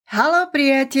Hello,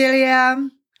 priatelia!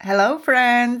 Hello,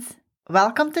 friends!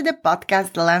 Welcome to the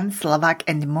podcast Learn Slovak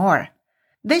and More.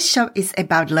 This show is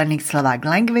about learning Slovak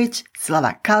language,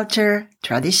 Slovak culture,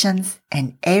 traditions,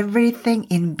 and everything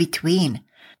in between.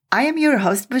 I am your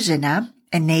host Božena,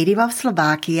 a native of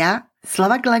Slovakia,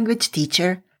 Slovak language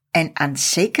teacher, an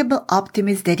unshakable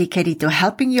optimist dedicated to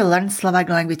helping you learn Slovak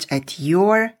language at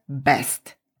your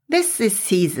best. This is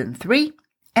season 3.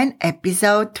 And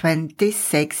episode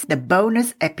 26, the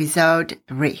bonus episode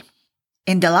 3.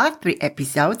 In the last 3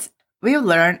 episodes, we'll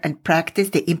learn and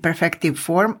practice the imperfective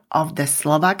form of the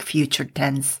Slovak future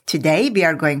tense. Today, we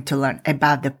are going to learn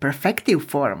about the perfective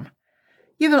form.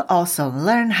 You will also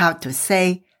learn how to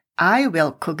say, I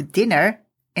will cook dinner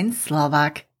in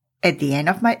Slovak. At the end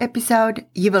of my episode,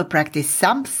 you will practice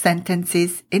some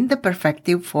sentences in the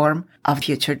perfective form of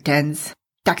future tense.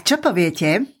 Tak čo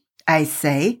poviete? I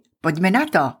say, poďme na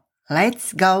to.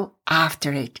 Let's go after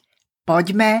it.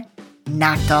 Poďme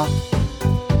na to.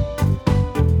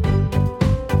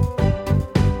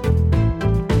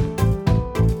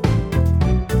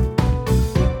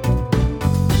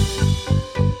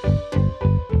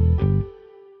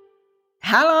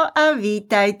 Hello a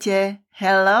vítajte.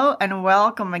 Hello and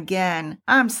welcome again.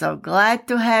 I'm so glad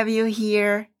to have you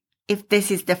here. If this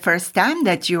is the first time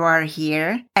that you are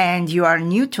here and you are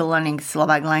new to learning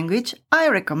Slovak language, I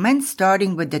recommend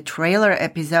starting with the trailer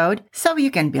episode so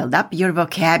you can build up your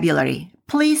vocabulary.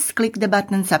 Please click the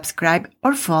button subscribe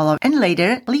or follow and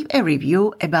later leave a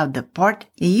review about the part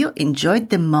you enjoyed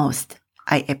the most.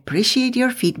 I appreciate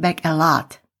your feedback a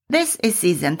lot. This is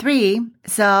season 3,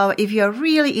 so if you're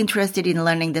really interested in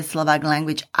learning the Slovak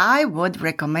language, I would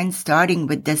recommend starting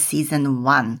with the season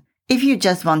 1. If you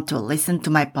just want to listen to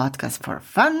my podcast for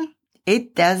fun,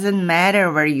 it doesn't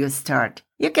matter where you start.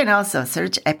 You can also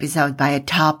search episode by a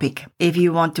topic. If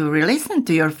you want to re-listen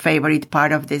to your favorite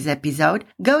part of this episode,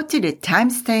 go to the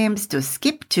timestamps to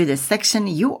skip to the section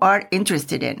you are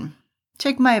interested in.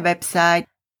 Check my website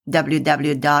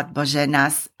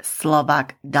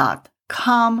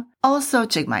www.boženaslovak.com. Also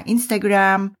check my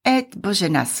Instagram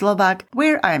 @boženaslovak,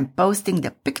 where I am posting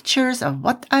the pictures of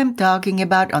what I'm talking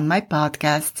about on my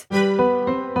podcast.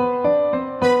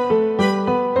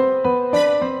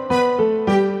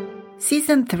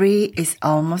 Season 3 is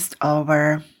almost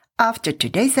over. After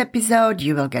today's episode,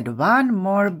 you will get one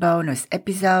more bonus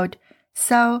episode,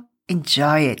 so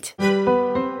enjoy it.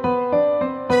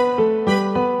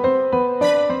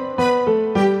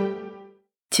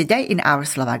 Today in our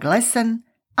Slovak lesson,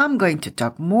 I'm going to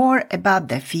talk more about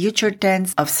the future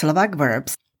tense of Slovak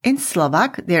verbs. In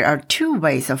Slovak, there are 2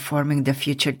 ways of forming the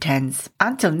future tense.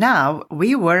 Until now,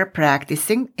 we were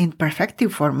practicing in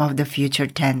perfective form of the future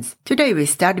tense. Today we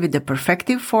start with the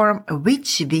perfective form,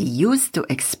 which we use to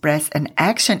express an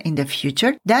action in the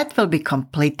future that will be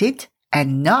completed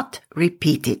and not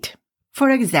repeated. For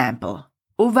example,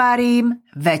 uvarím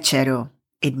večeru.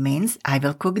 It means I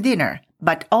will cook dinner.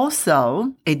 But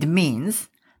also, it means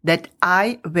that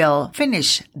I will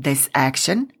finish this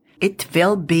action. It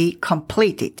will be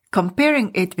completed. Comparing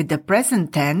it with the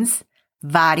present tense,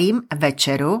 varím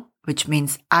večeru, which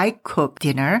means I cook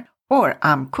dinner or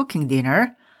I'm cooking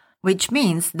dinner, which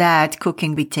means that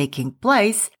cooking be taking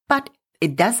place, but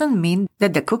it doesn't mean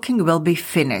that the cooking will be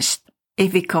finished.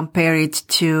 If we compare it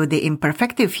to the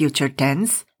imperfective future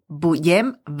tense,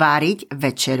 budem variť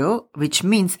večeru, which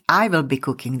means I will be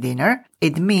cooking dinner,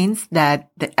 it means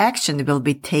that the action will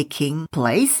be taking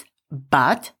place,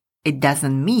 but it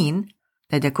doesn't mean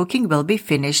that the cooking will be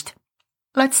finished.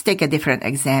 Let's take a different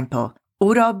example.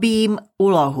 Urobím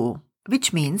úlohu,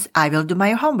 which means I will do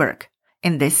my homework.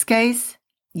 In this case,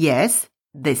 yes,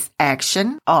 this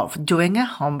action of doing a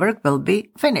homework will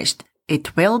be finished.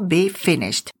 It will be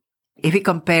finished. If we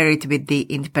compare it with the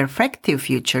imperfective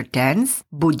future tense,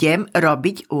 budem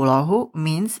robiť úlohu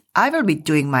means I will be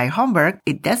doing my homework.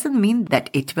 It doesn't mean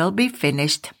that it will be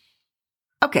finished.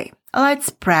 Okay, let's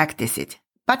practice it.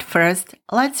 But first,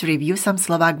 let's review some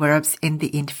Slovak verbs in the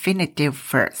infinitive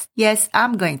first. Yes,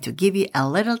 I'm going to give you a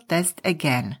little test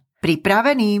again.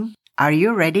 Pripravený? Are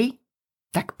you ready?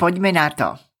 Tak poďme na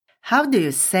to. How do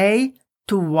you say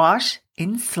to wash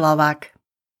in Slovak?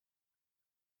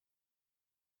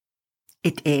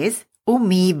 It is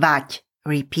umývať.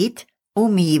 Repeat,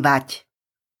 umývať.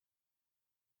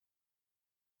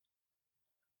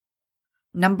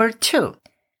 Number 2.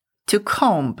 To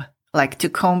comb, like to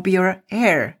comb your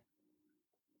hair.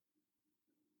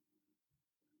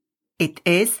 It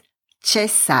is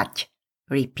česať.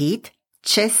 Repeat,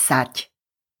 česať.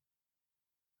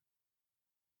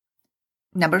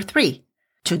 Number 3.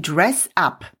 To dress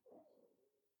up.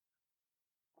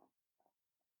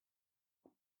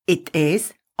 It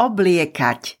is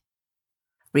obliekať.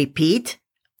 Repeat,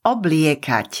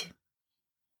 obliekať.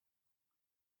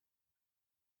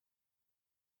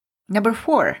 Number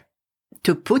 4,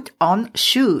 to put on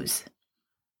shoes.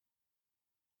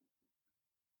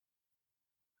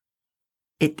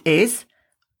 It is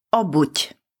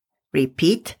obuť.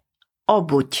 Repeat,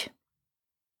 obuť.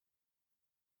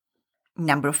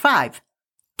 Number 5,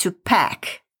 to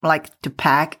pack, like to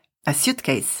pack a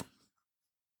suitcase.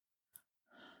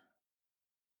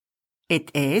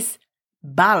 It is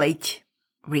baliť.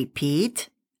 Repeat,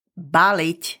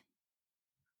 baliť.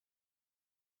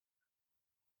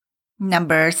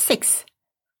 Number 6,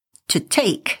 to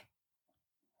take.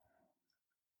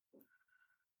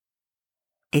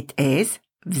 It is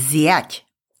vziať.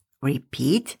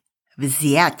 Repeat,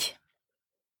 vziať.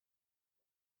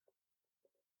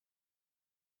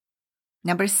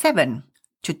 Number 7,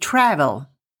 to travel.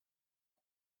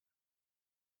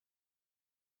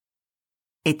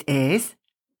 It is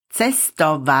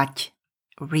cestovať.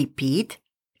 Repeat,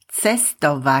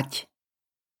 cestovať.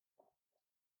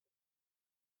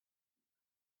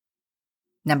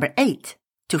 Number 8,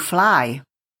 to fly.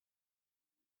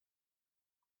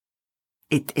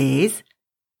 It is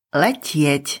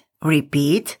letieť.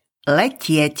 Repeat,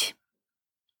 letieť.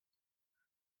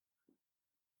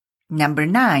 Number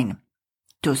 9,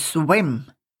 to swim.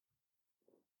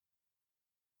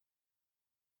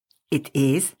 It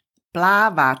is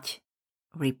plávať.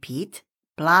 Repeat,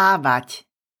 plávať.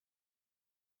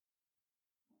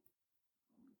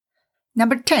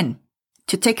 Number 10,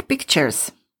 to take pictures.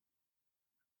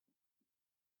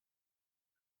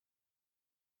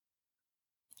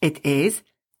 It is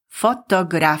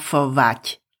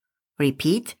fotografovať.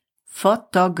 Repeat,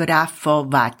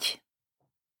 fotografovať.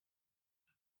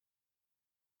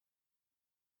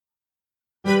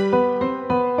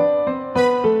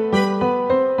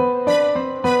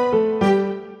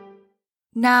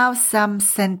 Now some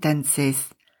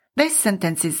sentences. These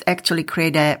sentences actually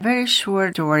create a very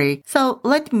short story, so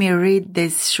let me read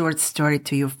this short story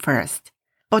to you first.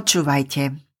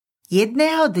 Počúvajte.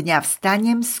 Jedného dňa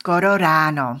vstanem skoro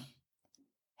ráno.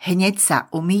 Hneď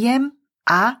sa umyjem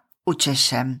a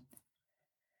učešem.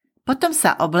 Potom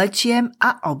sa oblečiem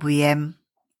a obujem.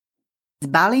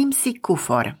 Zbalím si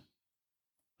kufor.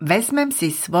 Vezmem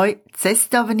si svoj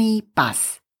cestovný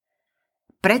pas.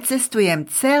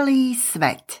 Precestujem celý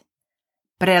svet.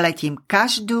 Preletím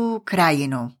každú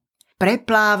krajinu.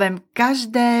 Preplávem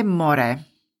každé more.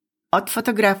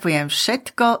 Odfotografujem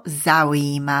všetko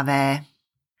zaujímavé.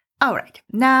 Alright,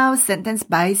 now sentence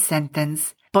by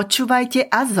sentence. Počúvajte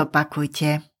a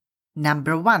zopakujte.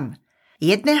 Number 1.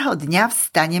 Jedného dňa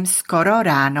vstanem skoro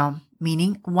ráno.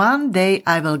 Meaning, one day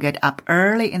I will get up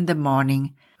early in the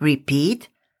morning.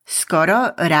 Repeat,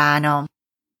 skoro ráno.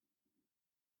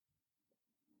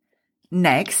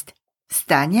 Next,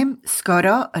 vstanem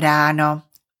skoro ráno.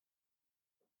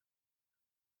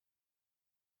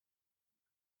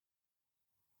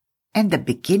 And the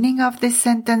beginning of this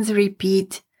sentence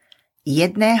repeat,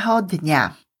 jedného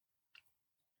dňa.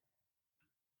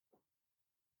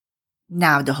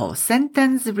 Now the whole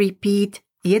sentence repeat,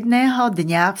 jedného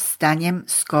dňa vstanem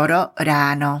skoro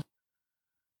ráno.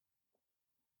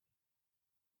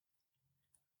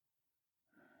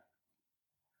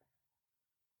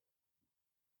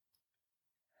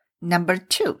 Number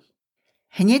 2.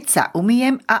 Hneď sa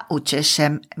umyjem a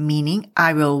učešem, meaning I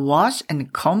will wash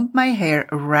and comb my hair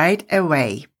right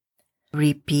away.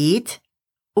 Repeat,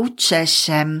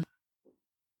 učešem.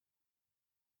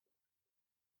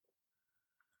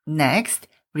 Next,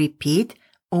 repeat,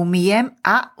 umyjem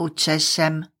a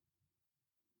učešem.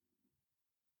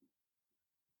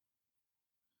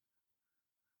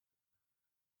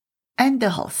 And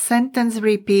the whole sentence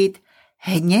repeat,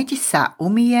 hneď sa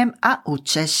umyjem a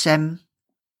učešem.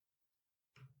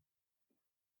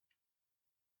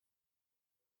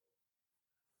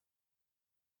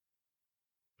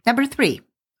 Number 3.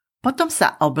 Potom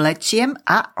sa oblečiem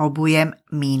a obujem,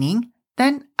 meaning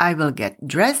then I will get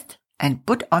dressed and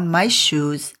put on my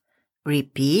shoes.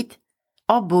 Repeat,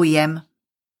 obujem.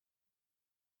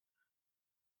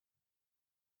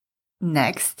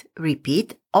 Next,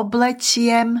 repeat,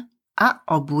 oblečiem a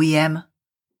obujem.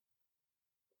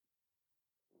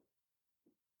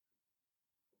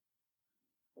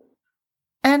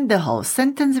 And the whole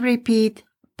sentence repeat,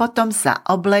 potom sa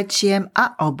oblečiem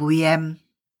a obujem.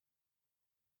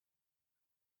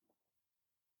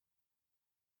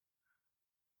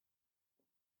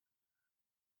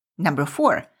 Number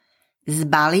 4.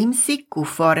 Zbalím si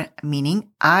kufor,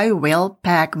 meaning I will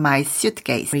pack my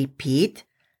suitcase. Repeat,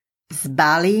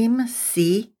 zbalím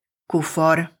si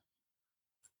kufor.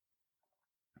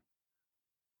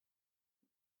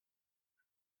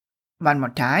 One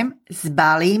more time.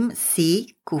 Zbalím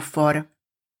si kufor.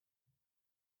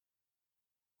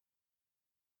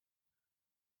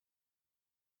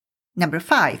 Number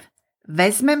 5.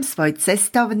 Vezmem svoj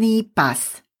cestovný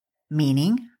pas.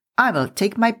 Meaning, I will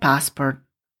take my passport.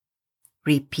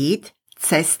 Repeat,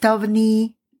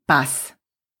 cestovný pas.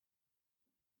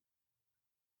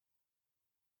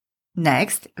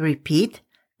 Next, repeat,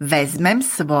 vezmem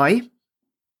svoj.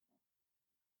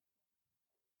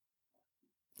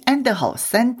 And the whole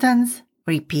sentence,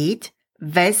 repeat,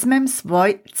 vezmem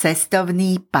svoj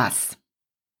cestovný pas.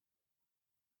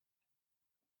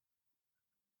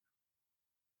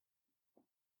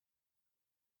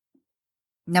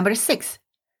 Number 6.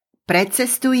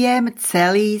 Precestujem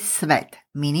celý svet,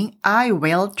 meaning I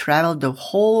will travel the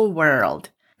whole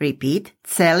world. Repeat,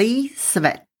 celý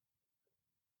svet.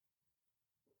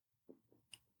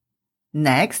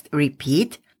 Next,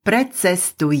 repeat,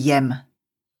 precestujem.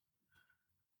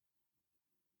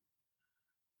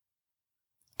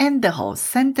 And the whole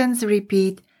sentence,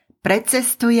 repeat,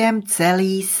 precestujem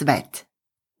celý svet.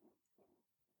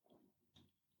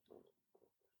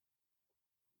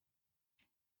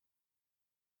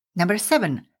 Number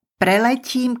 7.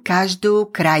 Preletím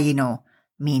každú krajinu,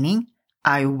 meaning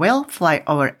I will fly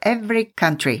over every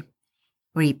country.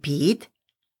 Repeat,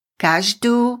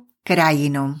 každú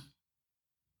krajinu.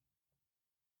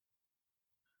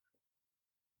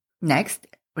 Next,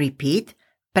 repeat,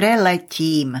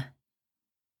 preletím.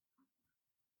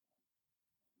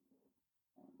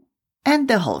 And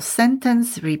the whole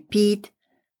sentence, repeat,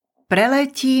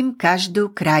 preletím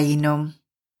každú krajinu.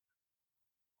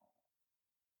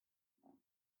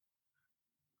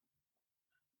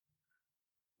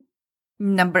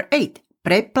 Number 8.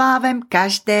 Preplávem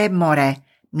každé more,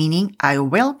 meaning I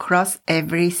will cross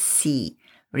every sea.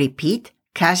 Repeat,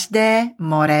 každé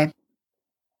more.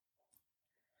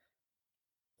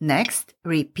 Next,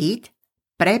 repeat,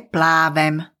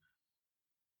 preplávem.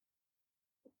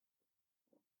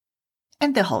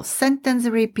 And the whole sentence,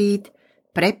 repeat,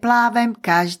 preplávem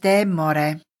každé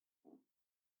more.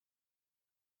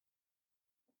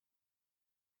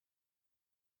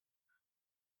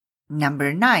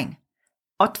 Number 9.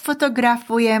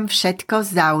 Odfotografujem všetko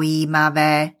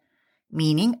zaujímavé,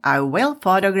 meaning I will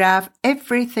photograph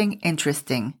everything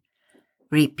interesting.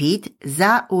 Repeat,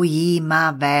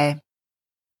 zaujímavé.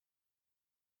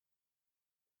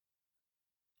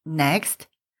 Next,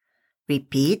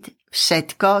 repeat,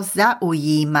 všetko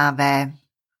zaujímavé.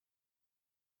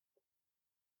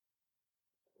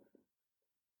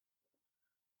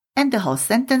 And the whole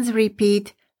sentence,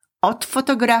 repeat,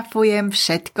 odfotografujem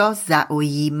všetko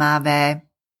zaujímavé.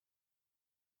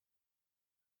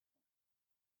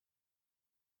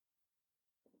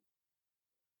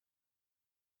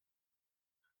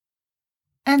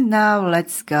 And now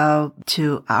let's go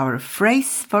to our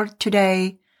phrase for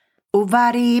today.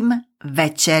 Uvarím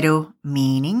večeru,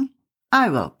 meaning I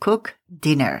will cook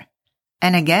dinner.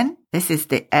 And again, this is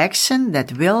the action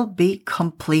that will be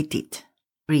completed.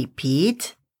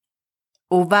 Repeat.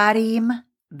 Uvarím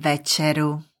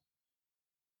večeru.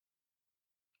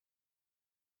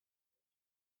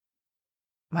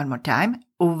 One more time.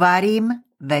 Uvarím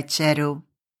večeru.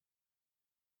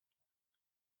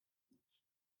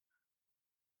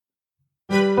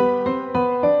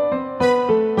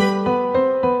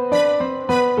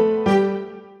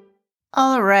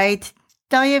 Alright,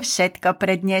 to je všetko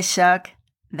pre dnešok.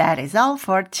 That is all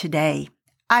for today.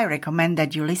 I recommend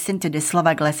that you listen to the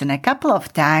Slovak lesson a couple of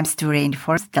times to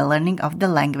reinforce the learning of the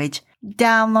language.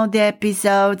 Download the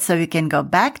episodes so you can go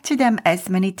back to them as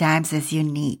many times as you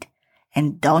need.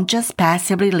 And don't just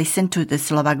passively listen to the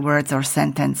Slovak words or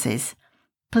sentences.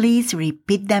 Please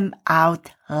repeat them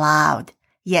out loud.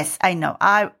 Yes, I know,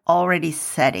 I already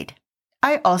said it.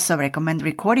 I also recommend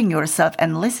recording yourself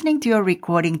and listening to your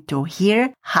recording to hear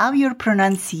how your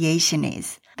pronunciation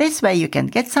is. This way you can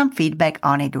get some feedback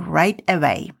on it right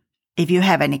away. If you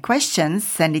have any questions,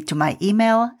 send it to my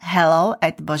email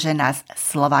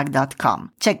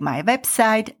hello@boženaslovak.com. Check my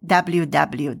website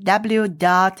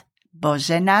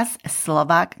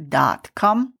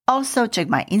www.boženaslovak.com. Also check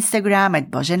my Instagram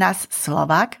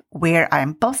 @boženaslovak, where I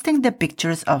am posting the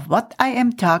pictures of what I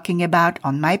am talking about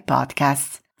on my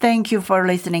podcasts. Thank you for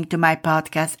listening to my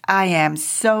podcast. I am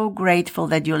so grateful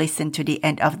that you listened to the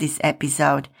end of this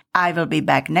episode. I will be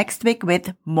back next week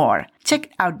with more.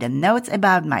 Check out the notes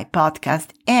about my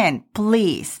podcast and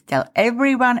please tell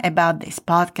everyone about this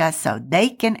podcast so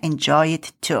they can enjoy it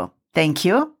too. Thank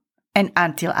you. And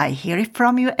until I hear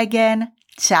from you again,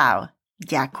 ciao.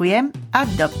 Ďakujem a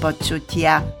do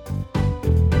počutia.